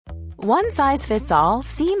One size fits all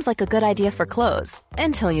seems like a good idea for clothes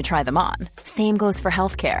until you try them on. Same goes for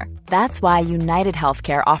healthcare. That's why United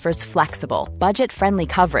Healthcare offers flexible, budget-friendly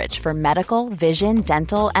coverage for medical, vision,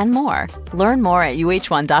 dental, and more. Learn more at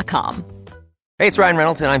uh1.com. Hey, it's Ryan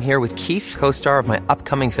Reynolds, and I'm here with Keith, co-star of my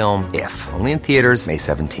upcoming film, If, only in theaters May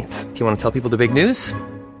 17th. Do you want to tell people the big news?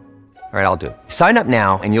 All right, I'll do it. Sign up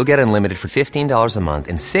now and you'll get unlimited for $15 a month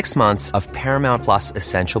and 6 months of Paramount Plus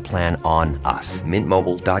Essential Plan on us.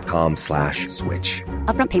 MintMobile.com/switch.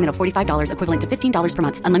 Upfront payment of $45 equivalent to $15 per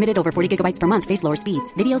month. Unlimited over 40 gigabytes per month. Face lower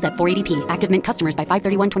speeds. Videos at 480p. Active Mint customers by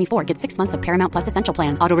 531.24 get 6 months of Paramount Plus Essential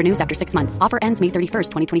Plan. Auto renews after 6 months. Offer ends May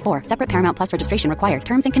 31st, 2024. Separate Paramount Plus registration required.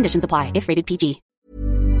 Terms and conditions apply if rated PG.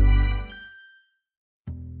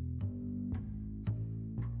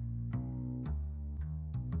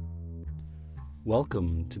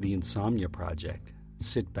 Welcome to the Insomnia Project.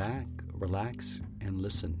 Sit back, relax, and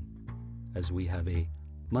listen as we have a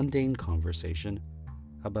mundane conversation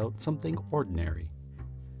about something ordinary.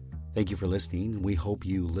 Thank you for listening. We hope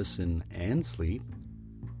you listen and sleep.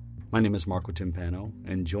 My name is Marco Timpano,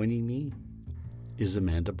 and joining me is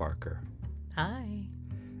Amanda Barker. Hi.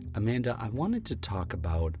 Amanda, I wanted to talk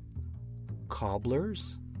about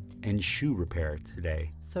cobblers and shoe repair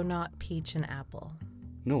today. So not peach and apple.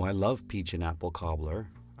 No, I love peach and apple cobbler.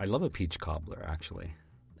 I love a peach cobbler, actually.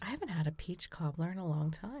 I haven't had a peach cobbler in a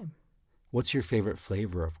long time. What's your favorite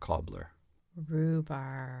flavor of cobbler?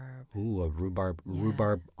 Rhubarb. Ooh, a rhubarb. Yeah.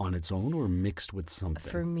 Rhubarb on its own or mixed with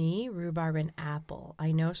something? For me, rhubarb and apple.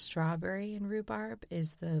 I know strawberry and rhubarb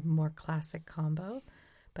is the more classic combo,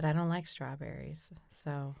 but I don't like strawberries.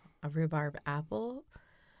 So a rhubarb apple,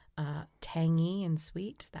 tangy and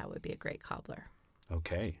sweet, that would be a great cobbler.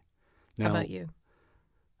 Okay. Now, How about you?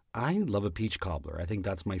 I love a peach cobbler. I think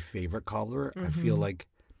that's my favorite cobbler. I feel like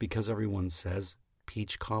because everyone says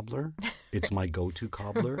peach cobbler, it's my go-to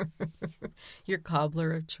cobbler. Your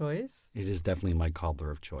cobbler of choice? It is definitely my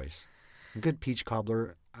cobbler of choice. A good peach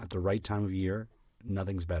cobbler at the right time of year,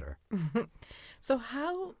 nothing's better. So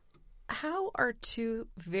how are two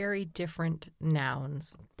very different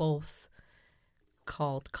nouns both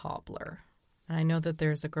called cobbler? And I know that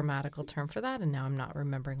there's a grammatical term for that, and now I'm not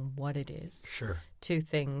remembering what it is. Sure. Two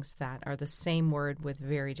things that are the same word with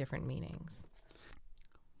very different meanings.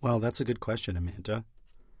 Well, that's a good question, Amanda.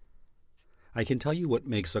 I can tell you what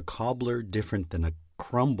makes a cobbler different than a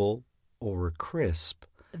crumble or a crisp.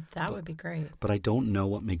 That would be great. But I don't know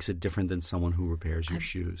what makes it different than someone who repairs your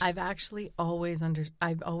shoes. I've actually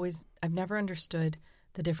I've never understood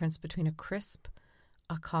the difference between a crisp,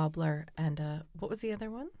 a cobbler, and what was the other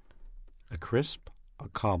one? A crisp, a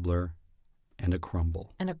cobbler, and a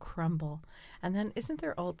crumble. And a crumble. And then isn't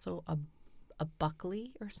there also a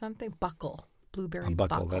buckley or something? Buckle. Blueberry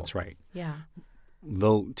buckle. That's right. Yeah.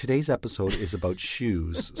 Though today's episode is about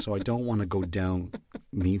shoes, so I don't want to go down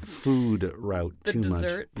the food route The too much.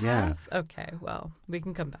 dessert path? Yeah. Okay, well, we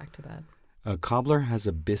can come back to that. A cobbler has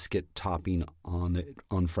a biscuit topping on it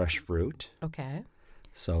on fresh fruit. Okay.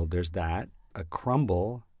 So there's that. A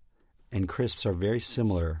crumble and crisps are very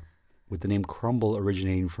similar, with the name crumble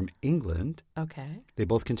originating from England. Okay. They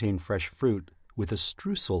both contain fresh fruit with a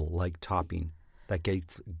streusel-like topping that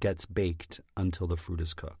gets baked until the fruit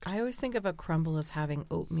is cooked. I always think of a crumble as having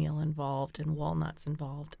oatmeal involved and walnuts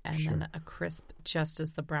involved, and then a crisp just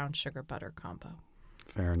as the brown sugar butter combo.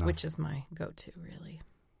 Fair enough. Which is my go-to, really.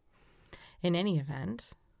 In any event,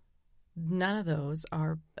 none of those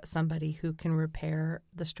are somebody who can repair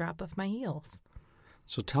the strap of my heels.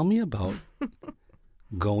 So tell me about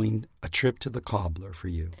going a trip to the cobbler for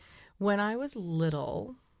you. When I was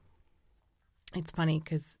little, it's funny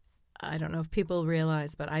because I don't know if people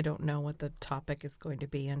realize, but I don't know what the topic is going to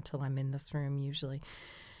be until I'm in this room usually.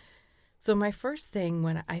 So my first thing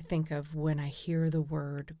when I think of when I hear the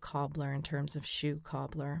word cobbler in terms of shoe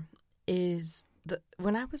cobbler is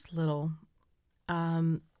when I was little,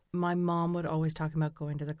 my mom would always talk about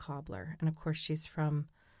going to the cobbler. And of course, she's from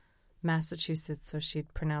Massachusetts, so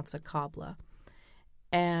she'd pronounce it cobbler.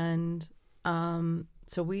 And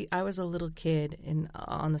I was a little kid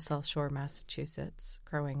on the South Shore of Massachusetts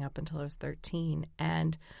growing up until I was 13.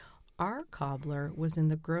 And our cobbler was in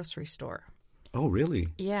the grocery store. Oh, really?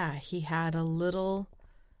 Yeah, he had a little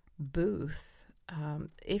booth.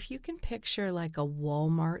 If you can picture like a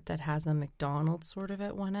Walmart that has a McDonald's sort of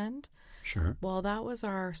at one end. Sure. Well, that was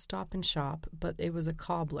our stop and shop, but it was a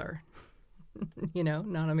cobbler.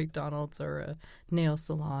 Not a McDonald's or a nail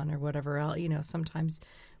salon or whatever else. Sometimes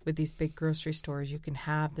with these big grocery stores, you can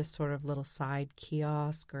have this sort of little side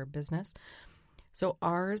kiosk or business. So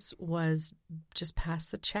ours was just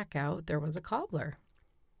past the checkout. There was a cobbler.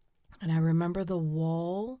 And I remember the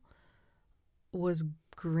wall was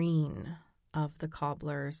green of the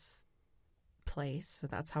cobbler's place. So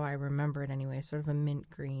that's how I remember it anyway, sort of a mint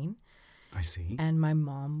green. I see. And my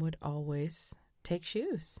mom would always take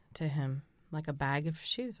shoes to him, like a bag of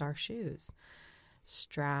shoes, our shoes.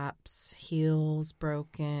 Straps, heels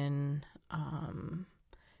broken,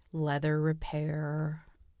 leather repair,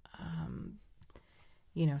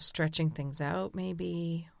 stretching things out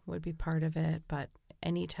maybe would be part of it, but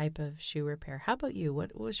any type of shoe repair. How about you?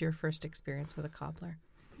 What was your first experience with a cobbler?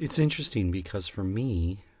 It's interesting because for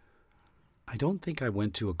me, I don't think I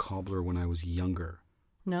went to a cobbler when I was younger.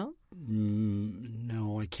 No?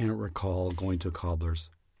 No, I can't recall going to cobblers.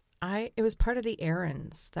 It was part of the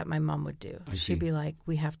errands that my mom would do. I see. She'd be like,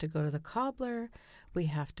 we have to go to the cobbler, we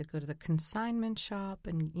have to go to the consignment shop,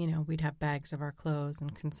 and, we'd have bags of our clothes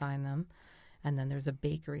and consign them. And then there's a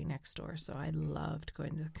bakery next door, so I loved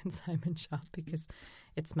going to the consignment shop because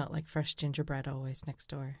it smelled like fresh gingerbread always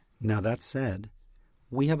next door. Now, that said,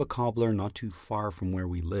 we have a cobbler not too far from where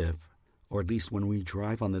we live, or at least when we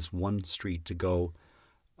drive on this one street to go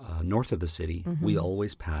north of the city, we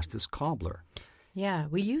always pass this cobbler. Yeah,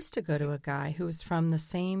 we used to go to a guy who was from the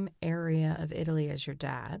same area of Italy as your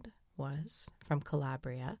dad was, from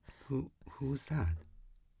Calabria. Who was that?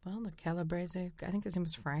 Well, the Calabrese, I think his name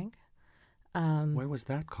was Frank. Where was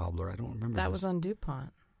that cobbler? I don't remember. That was on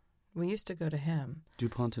DuPont. We used to go to him.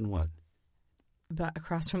 DuPont and what? But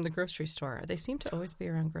across from the grocery store. They seem to always be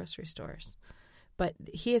around grocery stores. But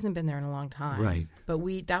he hasn't been there in a long time. Right. But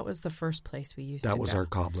that was the first place we used to go. That was our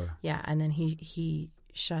cobbler. Yeah, and then he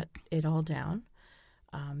shut it all down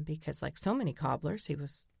because like so many cobblers, he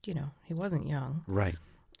was, he wasn't young. Right.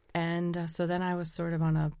 And so then I was sort of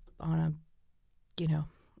on a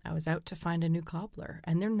I was out to find a new cobbler,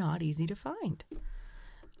 and they're not easy to find,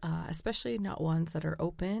 especially not ones that are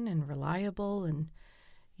open and reliable. And,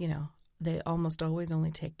 they almost always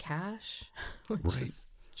only take cash, which is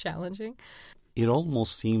challenging. It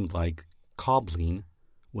almost seemed like cobbling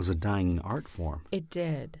was a dying art form. It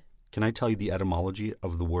did. Can I tell you the etymology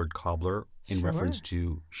of the word cobbler in reference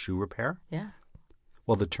to shoe repair? Yeah.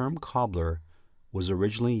 Well, the term cobbler was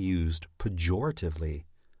originally used pejoratively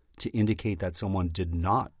to indicate that someone did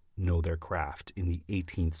not know their craft in the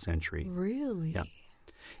 18th century. Really? Yeah.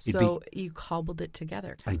 So you cobbled it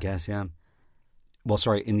together. I guess, yeah. Well,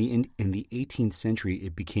 sorry, in the 18th century,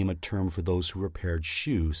 it became a term for those who repaired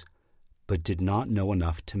shoes, but did not know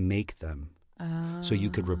enough to make them. So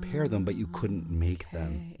you could repair them, but you couldn't make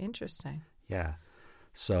them. Interesting. Yeah.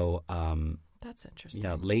 So that's interesting.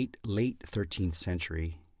 Yeah, late 13th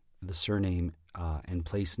century, the surname and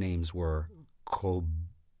place names were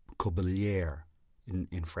Cobbler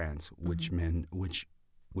in France, which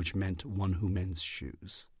meant one who mends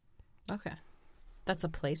shoes. Okay, that's a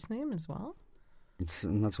place name as well.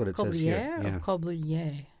 And that's what it says here. Yeah. Cobbler.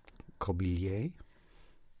 Cobbler.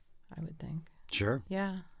 I would think. Sure.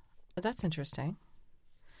 Yeah, that's interesting.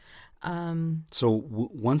 So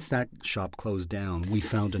once that shop closed down, we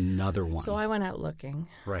found another one. So I went out looking.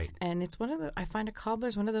 Right. And it's I find a cobbler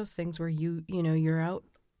is one of those things where you're out,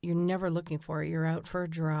 you're never looking for it. You're out for a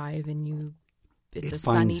drive and it's a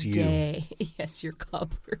sunny day. Yes, your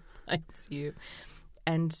cobbler finds you.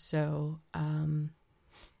 And so,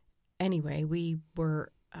 anyway, we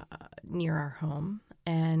were near our home,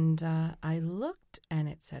 and I looked, and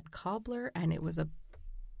it said cobbler, and it was a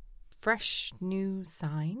fresh new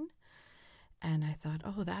sign. And I thought,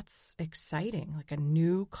 oh, that's exciting, like a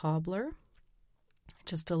new cobbler,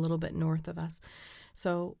 just a little bit north of us.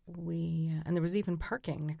 So and there was even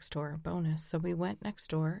parking next door, bonus. So we went next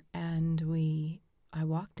door, and I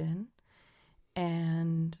walked in,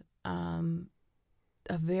 and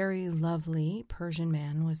a very lovely Persian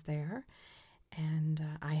man was there. And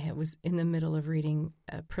I was in the middle of reading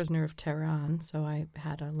Prisoner of Tehran, so I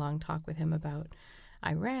had a long talk with him about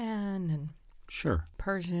Iran and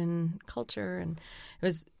Persian culture, and it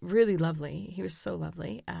was really lovely. He was so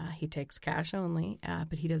lovely. He takes cash only,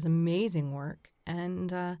 but he does amazing work,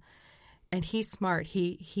 and he's smart.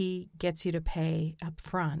 He gets you to pay up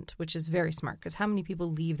front, which is very smart, because how many people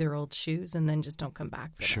leave their old shoes and then just don't come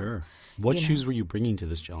back for them? What shoes were you bringing to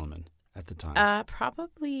this gentleman at the time?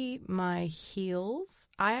 Probably my heels.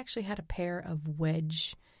 I actually had a pair of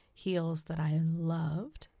wedge heels that I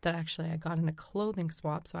loved, that actually I got in a clothing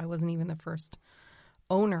swap, so I wasn't even the first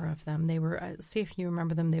owner of them. They were, see if you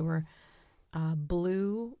remember them, they were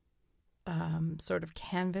blue, sort of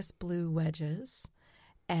canvas blue wedges.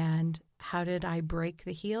 And how did I break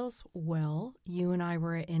the heels? Well, you and I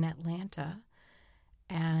were in Atlanta,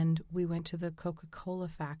 and we went to the Coca-Cola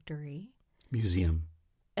factory. Museum.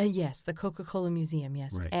 Yes, the Coca-Cola Museum,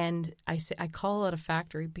 yes. Right. And I call it a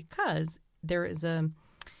factory because there is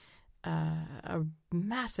a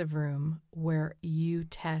massive room where you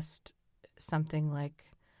test something like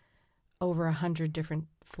over 100 different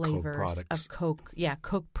flavors of Coke. Yeah,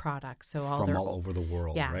 Coke products. So from all over the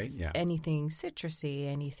world, right? Yeah. Anything citrusy,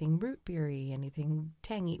 anything root beery, anything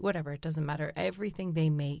tangy, whatever. It doesn't matter. Everything they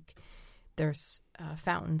make, there's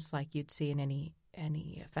fountains like you'd see in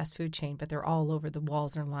any fast food chain, but they're all over. The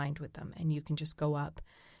walls are lined with them, and you can just go up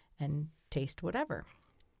and taste whatever.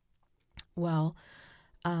 Well,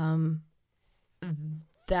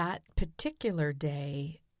 that particular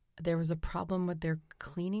day, there was a problem with their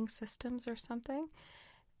cleaning systems or something,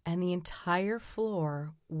 and the entire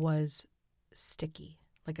floor was sticky,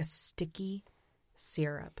 like a sticky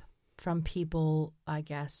syrup from people, I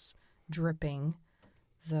guess, dripping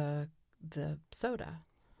the soda.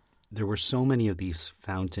 There were so many of these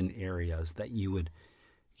fountain areas that you would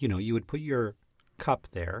put your cup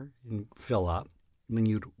there and fill up, and then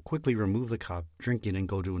you'd quickly remove the cup, drink it, and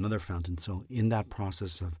go to another fountain. So in that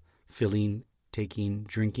process of filling, taking,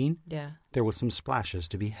 drinking, there was some splashes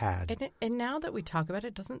to be had. And now that we talk about it,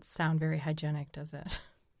 it doesn't sound very hygienic, does it?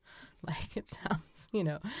 Like it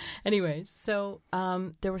sounds, Anyway, so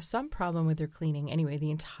there was some problem with their cleaning. Anyway,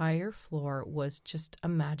 the entire floor was just,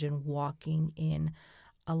 imagine walking in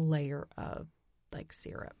a layer of like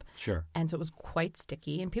syrup. Sure. And so it was quite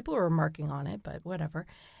sticky, and people were remarking on it, but whatever.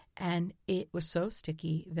 And it was so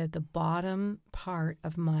sticky that the bottom part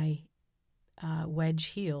of my wedge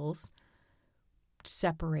heels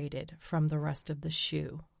separated from the rest of the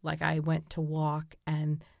shoe. Like I went to walk,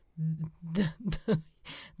 and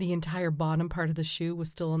the entire bottom part of the shoe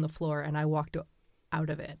was still on the floor, and I walked out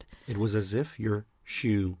of it. It was as if your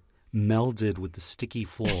shoe melded with the sticky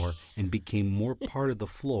floor and became more part of the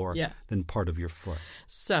floor than part of your foot.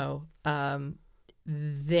 So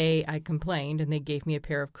I complained, and they gave me a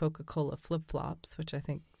pair of Coca-Cola flip-flops, which I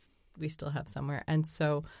think we still have somewhere. And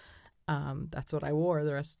so that's what I wore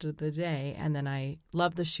the rest of the day. And then I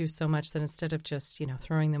loved the shoes so much that instead of just,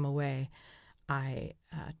 throwing them away, I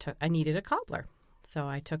needed a cobbler. So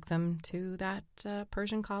I took them to that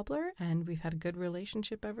Persian cobbler, and we've had a good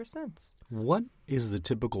relationship ever since. What is the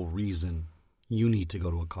typical reason you need to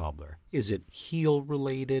go to a cobbler? Is it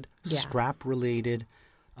heel-related, strap-related,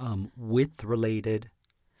 width-related?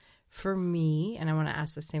 For me, and I want to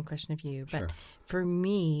ask the same question of you, but for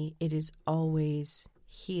me, it is always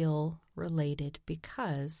heel-related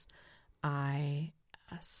because I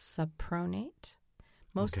subpronate.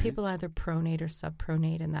 Most people either pronate or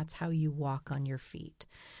subpronate, and that's how you walk on your feet.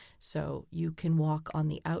 So you can walk on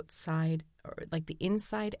the outside, or like the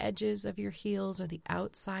inside edges of your heels or the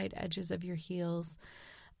outside edges of your heels.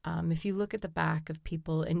 If you look at the back of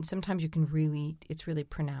people, and sometimes it's really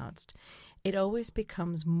pronounced. It always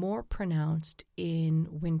becomes more pronounced in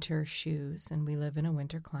winter shoes, and we live in a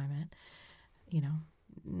winter climate,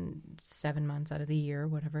 7 months out of the year,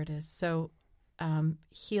 whatever it is. So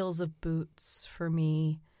heels of boots for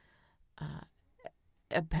me,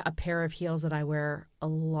 a pair of heels that I wear a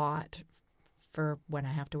lot for when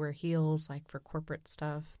I have to wear heels, like for corporate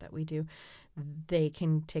stuff that we do, they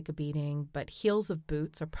can take a beating. But heels of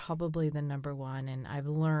boots are probably the number one, and I've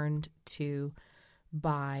learned to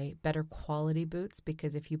buy better quality boots,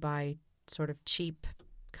 because if you buy sort of cheap,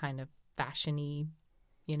 kind of fashion-y,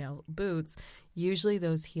 boots, usually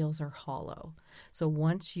those heels are hollow. So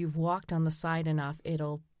once you've walked on the side enough,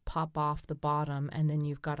 it'll pop off the bottom, and then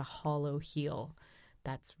you've got a hollow heel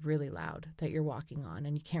that's really loud that you're walking on,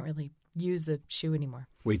 and you can't really use the shoe anymore.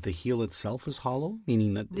 Wait, the heel itself is hollow?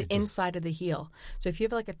 Meaning that the inside of the heel. So if you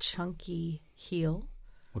have like a chunky heel.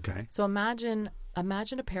 Okay. So imagine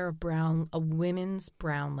a pair of women's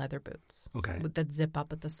brown leather boots. Okay. That zip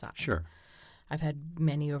up at the side. Sure. I've had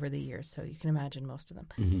many over the years, so you can imagine most of them.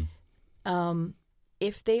 Mm-hmm.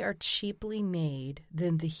 If they are cheaply made,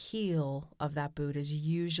 then the heel of that boot is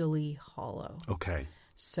usually hollow. Okay.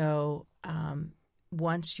 So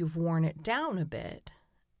once you've worn it down a bit,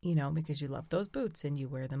 because you love those boots and you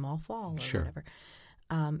wear them all fall or whatever,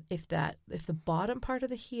 if the bottom part of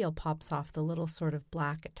the heel pops off, the little sort of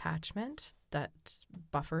black attachment that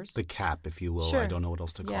buffers the cap, if you will. I don't know what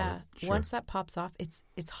else to call it. Sure. Once that pops off, it's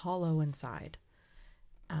hollow inside,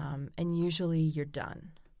 and usually you're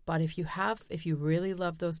done. But if you really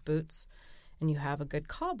love those boots, and you have a good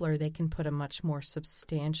cobbler, they can put a much more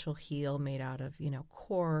substantial heel made out of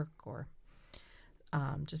cork or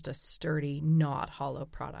just a sturdy, not hollow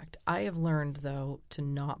product. I have learned though to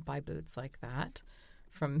not buy boots like that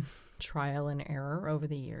from trial and error over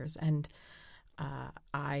the years, and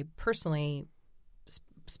I personally,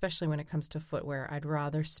 especially when it comes to footwear, I'd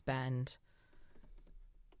rather spend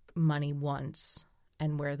money once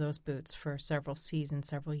and wear those boots for several seasons,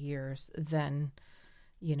 several years, than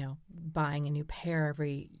buying a new pair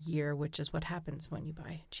every year, which is what happens when you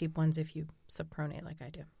buy cheap ones if you subpronate like I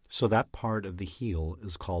do. So that part of the heel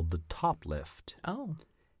is called the top lift. Oh.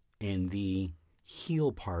 And the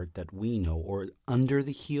heel part that we know, or under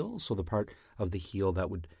the heel, so the part of the heel that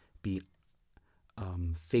would be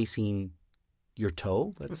facing your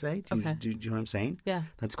toe, let's say. Do you know what I'm saying? Yeah.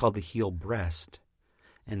 That's called the heel breast.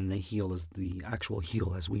 And the heel is the actual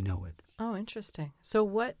heel as we know it. Oh, interesting. So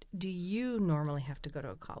what do you normally have to go to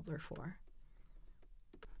a cobbler for?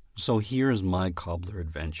 So here's my cobbler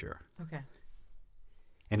adventure. Okay.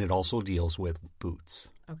 And it also deals with boots.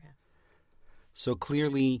 Okay. So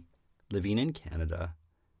clearly, living in Canada,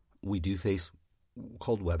 we do face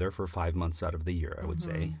cold weather for 5 months out of the year, I would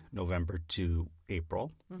say, November to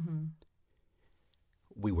April. Mm-hmm.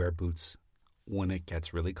 We wear boots when it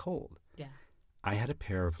gets really cold. Yeah. I had a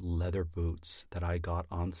pair of leather boots that I got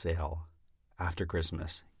on sale after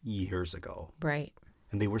Christmas years ago. Right.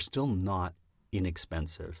 And they were still not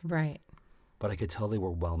inexpensive. Right. But I could tell they were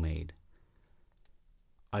well made.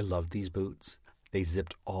 I loved these boots. They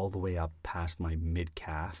zipped all the way up past my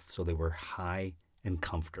mid-calf, so they were high and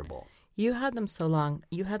comfortable. You had them so long.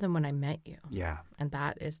 You had them when I met you. Yeah. And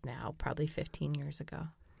that is now probably 15 years ago.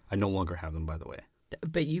 I no longer have them, by the way.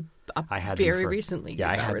 But you I had very them for, recently.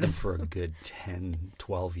 Yeah, I had them for a good 10,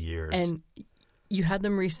 12 years. And you had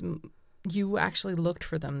them you actually looked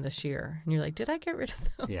for them this year. And you're like, did I get rid of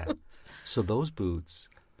those? Yeah. So those boots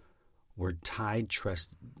were tried,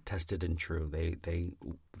 tested, and true.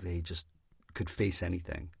 They just could face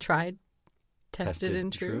anything. Tried, tested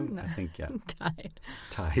and true? No. I think, yeah. Tied.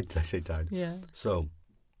 Did I say tied? Yeah. So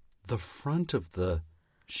the front of the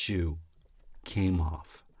shoe came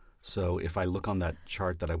off. So if I look on that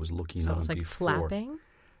chart that I was looking on it's like before, flapping?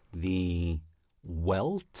 The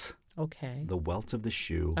welt, okay, the welt of the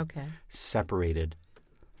shoe, okay, separated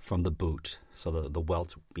from the boot. So the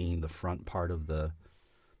welt being the front part of the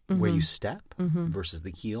where you step versus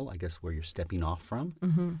the heel, I guess where you're stepping off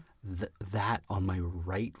from. That on my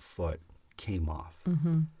right foot came off.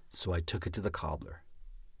 So I took it to the cobbler.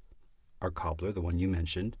 Our cobbler, the one you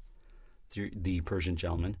mentioned, the Persian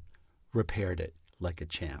gentleman, repaired it like a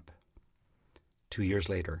champ. 2 years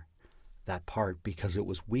later, that part, because it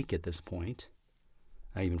was weak at this point,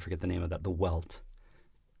 I even forget the name of that, the welt,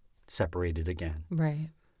 separated again. Right.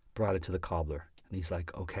 Brought it to the cobbler. And he's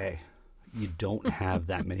like, okay, you don't have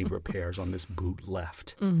that many repairs on this boot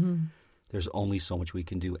left. There's only so much we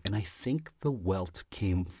can do. And I think the welt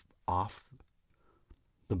came off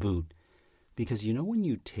the boot because when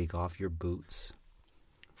you take off your boots,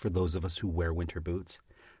 for those of us who wear winter boots,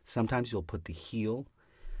 sometimes you'll put the heel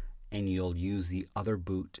and you'll use the other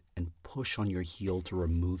boot and push on your heel to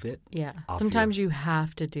remove it. Yeah. Sometimes you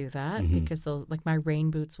have to do that because my rain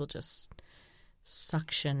boots will just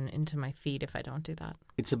suction into my feet if I don't do that.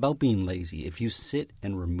 It's about being lazy. If you sit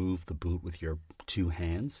and remove the boot with your two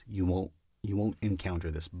hands, you won't encounter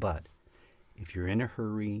this. But if you're in a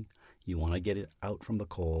hurry, you want to get it out from the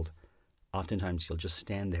cold, oftentimes you'll just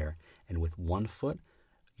stand there and with one foot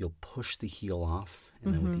you'll push the heel off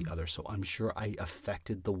and then with the other. So I'm sure I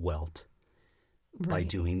affected the welt by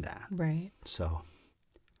doing that. Right. So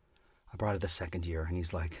I brought it the second year and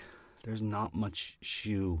he's like, there's not much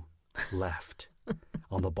shoe left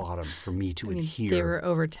on the bottom for me to adhere. They were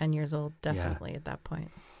over 10 years old, definitely, at that point.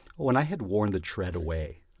 When I had worn the tread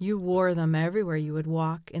away. You wore them everywhere. You would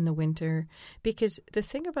walk in the winter. Because the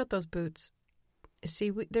thing about those boots,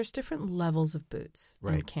 there's different levels of boots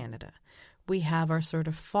in Canada. We have our sort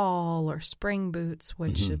of fall or spring boots,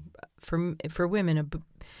 which for women,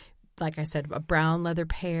 like I said, a brown leather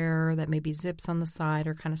pair that maybe zips on the side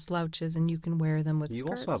or kind of slouches, and you can wear them with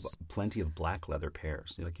skirts. You also have plenty of black leather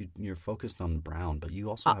pairs. You're focused on brown, but you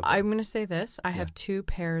also have... I'm going to say this. I have 2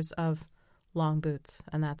 pairs of long boots,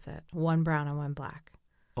 and that's it. One brown and one black.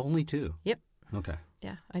 Only 2? Yep. Okay.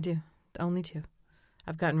 Yeah, I do. Only 2.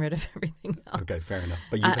 I've gotten rid of everything else. Okay, fair enough.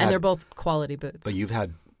 But and they're both quality boots. But you've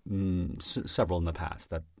had several in the past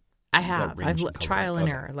that... I have. I've trial and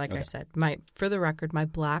error, like I said. For the record, my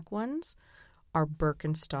black ones are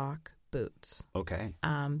Birkenstock boots. Okay.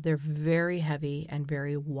 They're very heavy and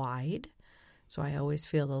very wide, so I always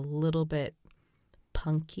feel a little bit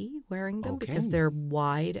punky wearing them because they're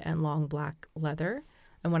wide and long black leather.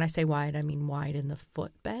 And when I say wide, I mean wide in the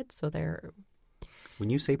footbed, so they're... When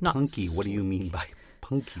you say punky, what do you mean by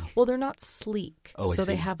punky? Well, they're not sleek, so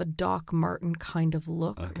they have a Doc Marten kind of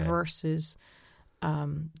look versus... a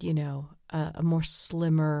more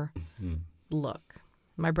slimmer look.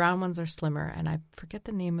 My brown ones are slimmer, and I forget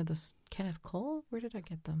the name of this. Kenneth Cole? Where did I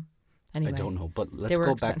get them? Anyway, I don't know, but let's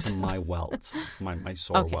go back to my welts, my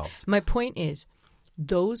sore welts. My point is,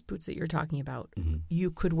 those boots that you're talking about,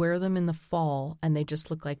 you could wear them in the fall and they just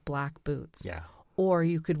look like black boots. Yeah. Or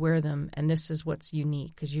you could wear them, and this is what's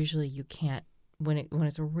unique, because usually you can't, when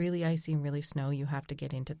it's really icy and really snow, you have to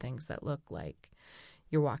get into things that look like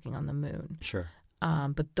you're walking on the moon. Sure.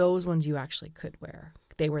 But those ones you actually could wear.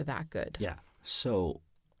 They were that good. Yeah. So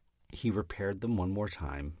he repaired them one more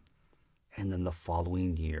time, and then the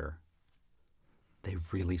following year, they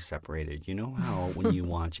really separated. You know how when you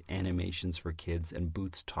watch animations for kids and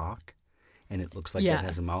boots talk and it looks like it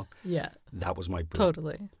has a mouth? Yeah. That was my boot.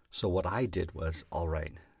 Totally. So what I did was, all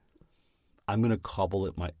right, I'm going to cobble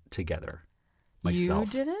it together myself.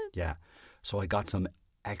 You did it? Yeah. So I got some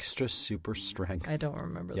extra super strength. I don't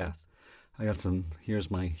remember this. I got some, here's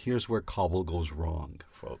where cobble goes wrong,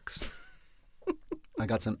 folks. I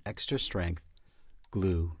got some extra strength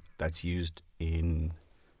glue that's used when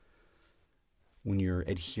you're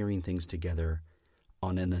adhering things together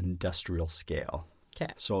on an industrial scale.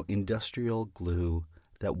 Okay. So industrial glue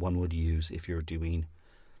that one would use if you're doing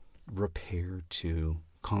repair to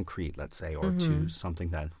concrete, let's say, or to something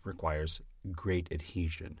that requires great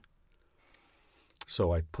adhesion.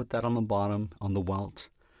 So I put that on the bottom, on the welt,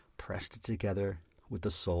 pressed it together with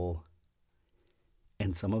the sole,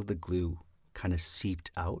 and some of the glue kind of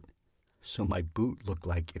seeped out. So my boot looked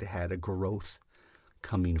like it had a growth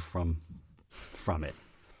coming from it,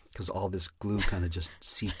 because all this glue kind of just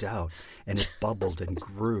seeped out and it bubbled and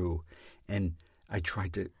grew, and I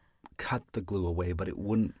tried to cut the glue away, but it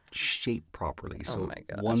wouldn't shape properly. So my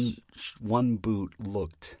gosh. one boot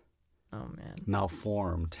looked man,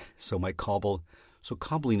 malformed. So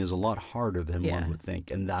cobbling is a lot harder than one would think,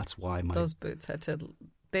 and that's why those boots had to.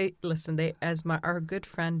 Our good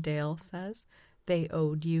friend Dale says, they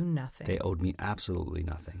owed you nothing. They owed me absolutely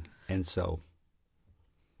nothing, and so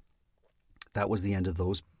that was the end of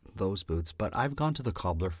those boots. But I've gone to the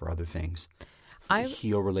cobbler for other things,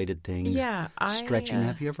 heel-related things. Yeah, stretching.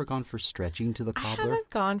 Have you ever gone for stretching to the cobbler? I haven't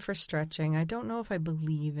gone for stretching. I don't know if I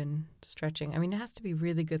believe in stretching. I mean, it has to be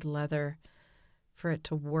really good leather for it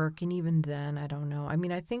to work, and even then, I don't know. I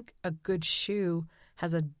mean, I think a good shoe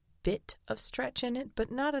has a bit of stretch in it,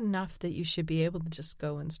 but not enough that you should be able to just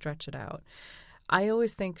go and stretch it out. I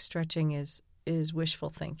always think stretching is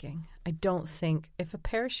wishful thinking. I don't think if a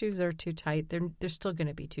pair of shoes are too tight, they're still going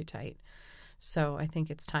to be too tight. So I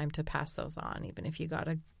think it's time to pass those on, even if you got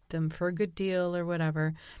them for a good deal or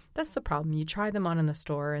whatever. That's the problem. You try them on in the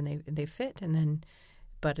store and they fit,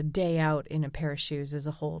 but a day out in a pair of shoes is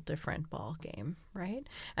a whole different ball game, right?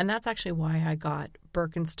 And that's actually why I got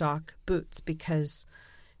Birkenstock boots, because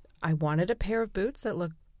I wanted a pair of boots that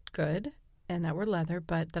looked good and that were leather,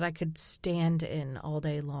 but that I could stand in all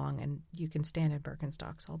day long, and you can stand in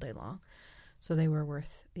Birkenstocks all day long. So they were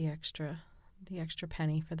worth the extra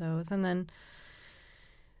penny for those. And then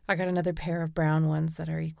I got another pair of brown ones that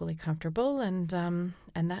are equally comfortable, and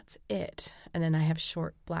that's it. And then I have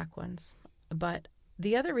short black ones. But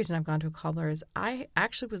the other reason I've gone to a cobbler is I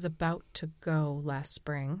actually was about to go last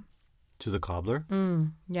spring. To the cobbler?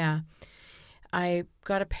 Yeah. I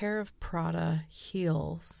got a pair of Prada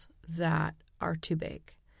heels that are too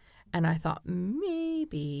big. And I thought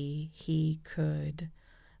maybe he could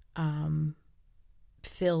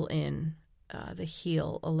fill in the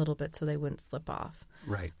heel a little bit so they wouldn't slip off.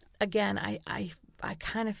 Right. Again, I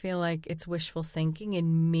kind of feel like it's wishful thinking,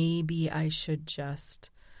 and maybe I should just,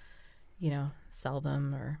 sell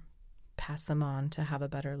them or pass them on to have a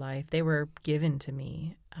better life. They were given to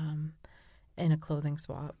me in a clothing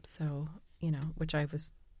swap, so, which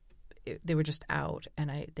they were just out, and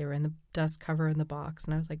they were in the dust cover in the box,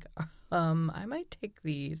 and I was like, I might take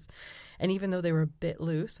these. And even though they were a bit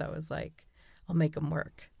loose, I was like, I'll make them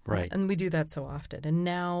work. Right. And we do that so often. And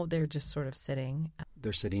now they're just sort of sitting.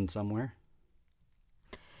 They're sitting somewhere?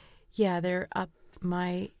 Yeah, they're up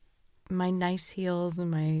my nice heels and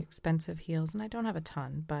my expensive heels. And I don't have a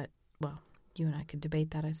ton, but, well, you and I could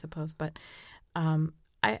debate that, I suppose. But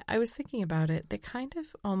I was thinking about it. They kind of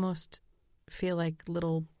almost feel like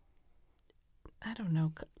little, I don't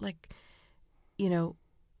know, like,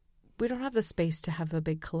 we don't have the space to have a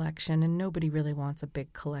big collection, and nobody really wants a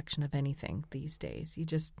big collection of anything these days.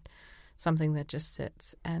 Something that just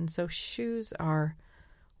sits. And so shoes are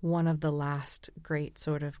one of the last great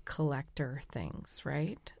sort of collector things,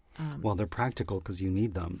 right? Well, they're practical because you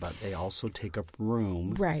need them, but they also take up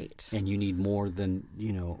room. Right. And you need more than,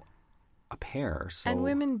 a pair. So. And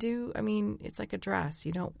women do, it's like a dress.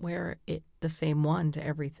 You don't wear it the same one to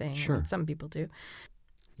everything. Sure. Some people do.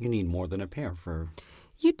 You need more than a pair for...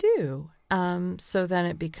 You do. So then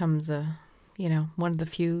it becomes one of the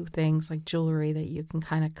few things like jewelry that you can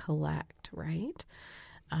kind of collect, right?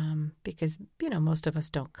 Because, most of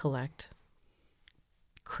us don't collect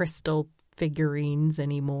crystal figurines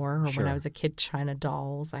anymore. Or Sure. when I was a kid, China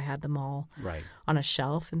dolls. I had them all Right. on a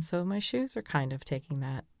shelf. And so my shoes are kind of taking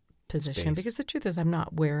that position. Space. Because the truth is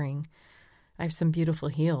I have some beautiful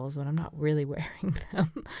heels, but I'm not really wearing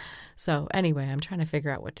them. So anyway, I'm trying to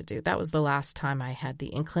figure out what to do. That was the last time I had the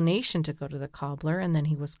inclination to go to the cobbler, and then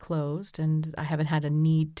he was closed, and I haven't had a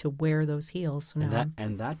need to wear those heels. So now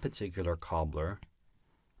And that particular cobbler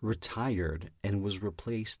retired and was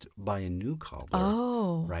replaced by a new cobbler.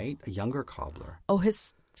 Oh. Right? A younger cobbler. Oh,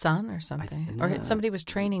 his son or something. Or somebody was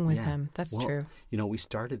training with him. That's true. You know, we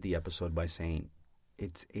started the episode by saying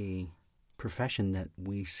it's a profession that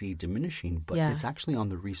we see diminishing, but it's actually on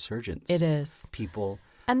the resurgence. It is. People...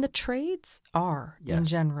 And the trades are in Yes.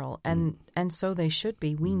 general, and so they should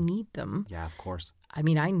be. We need them. Yeah, of course. I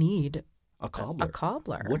mean, I need A cobbler. a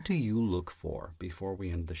cobbler. What do you look for before we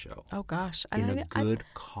end the show? Oh, gosh. In a good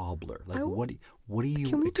cobbler. Like, what do you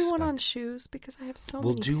Can we expect? do one on shoes? Because I have so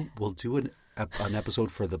We'll many. do an episode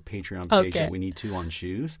for the Patreon page Okay. that we need to on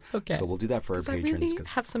shoes. Okay. So we'll do that for our 'Cause I patrons. really 'cause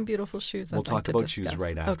have some beautiful shoes. we'll I'd like talk to about shoes discuss.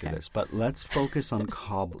 right after Okay. this. But let's focus on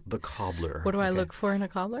the cobbler. What do I okay? look for in a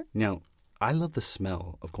cobbler? Now, I love the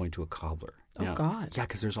smell of going to a cobbler. Oh, Now, God. Yeah,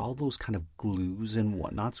 because there's all those kind of glues and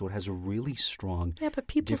whatnot, so it has a really strong, Yeah, but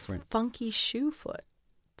people's different... funky shoe foot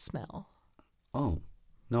smell. Oh,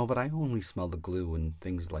 no, but I only smell the glue and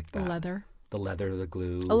things like that. Leather. The leather, the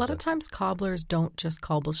glue. A lot of times cobblers don't just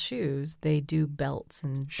cobble shoes. They do belts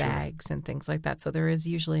and Sure. bags and things like that. So there is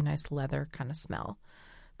usually a nice leather kind of smell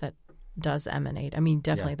that does emanate. I mean,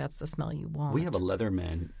 definitely that's the smell you want. We have a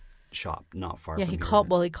Leatherman shop not far Yeah, from he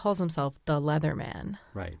here. he calls himself the leather man.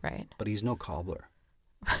 Right. Right. But he's no cobbler.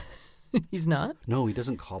 He's not? No, he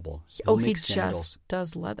doesn't cobble. He He'll make sandals. just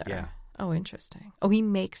does leather. Yeah. Oh, interesting. Oh, he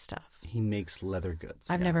makes stuff. He makes leather goods.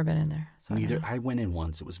 I've yeah. never been in there. So Neither. I don't know. I went in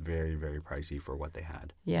once. It was very, very pricey for what they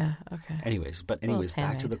had. Yeah, okay. Anyways, Well, it's back to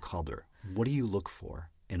handmade. the cobbler. What do you look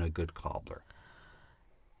for in a good cobbler?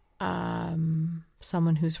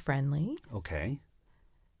 Someone who's friendly. Okay.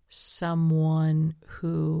 Someone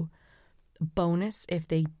who, bonus, if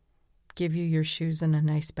they give you your shoes in a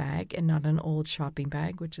nice bag and not an old shopping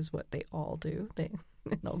bag, which is what they all do.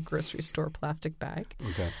 An old grocery store plastic bag.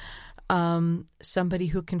 Okay. Somebody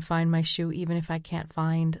who can find my shoe even if I can't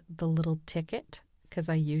find the little ticket, because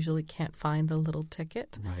I usually can't find the little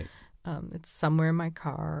ticket. Right. It's somewhere in my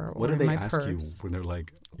car or What do in they my ask purse. you when they're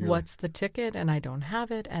like, What's the ticket? And I don't have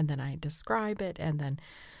it. And then I describe it. And then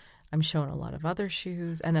I'm shown a lot of other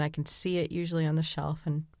shoes. And then I can see it usually on the shelf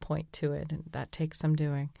and point to it. And that takes some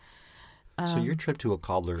doing. So your trip to a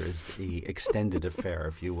cobbler is the extended affair,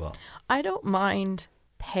 if you will. I don't mind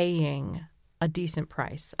paying a decent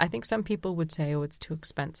price. I think some people would say, oh, it's too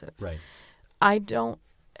expensive. Right. I don't.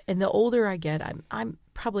 And the older I get, I'm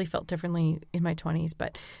probably felt differently in my 20s,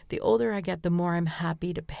 but the older I get, the more I'm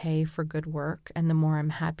happy to pay for good work and the more I'm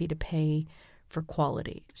happy to pay for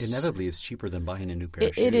quality. Inevitably, it's cheaper than buying a new pair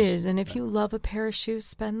of shoes. It is. And if you love a pair of shoes,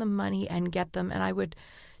 spend the money and get them. And I would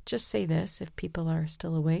just say this, if people are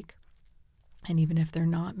still awake, and even if they're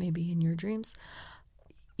not, maybe in your dreams,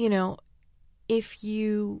 if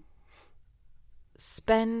you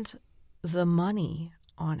spend the money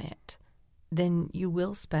on it, then you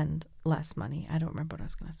will spend less money. I don't remember what I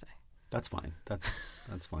was going to say. That's fine. That's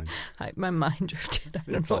fine. My mind drifted.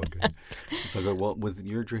 I don't It's know all what good. It's all good. Well, with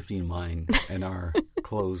your drifting mind and our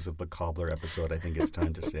close of the cobbler episode, I think it's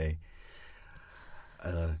time to say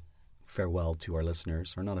farewell to our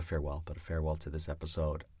listeners. Or not a farewell, but a farewell to this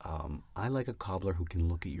episode. I like a cobbler who can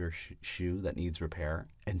look at your shoe that needs repair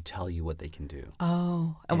and tell you what they can do.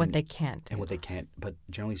 Oh, and what they can't do. And what they can't. But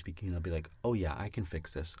generally speaking, they'll be like, oh, yeah, I can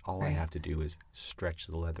fix this. All I Right. have to do is stretch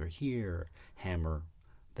the leather here, hammer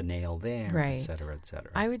the nail there, Right. et cetera, et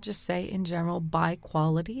cetera. I would just say, in general, buy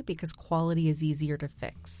quality because quality is easier to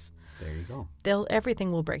fix. There you go.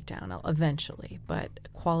 Everything will break down eventually, but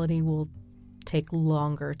quality will take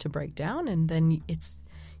longer to break down, and then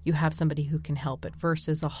you have somebody who can help it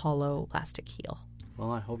versus a hollow plastic heel.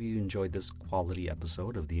 Well, I hope you enjoyed this quality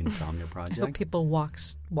episode of the Insomnia I hope Project. people walk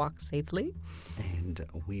safely. And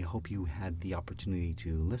we hope you had the opportunity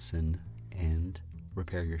to listen and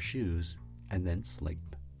repair your shoes and then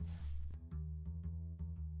sleep.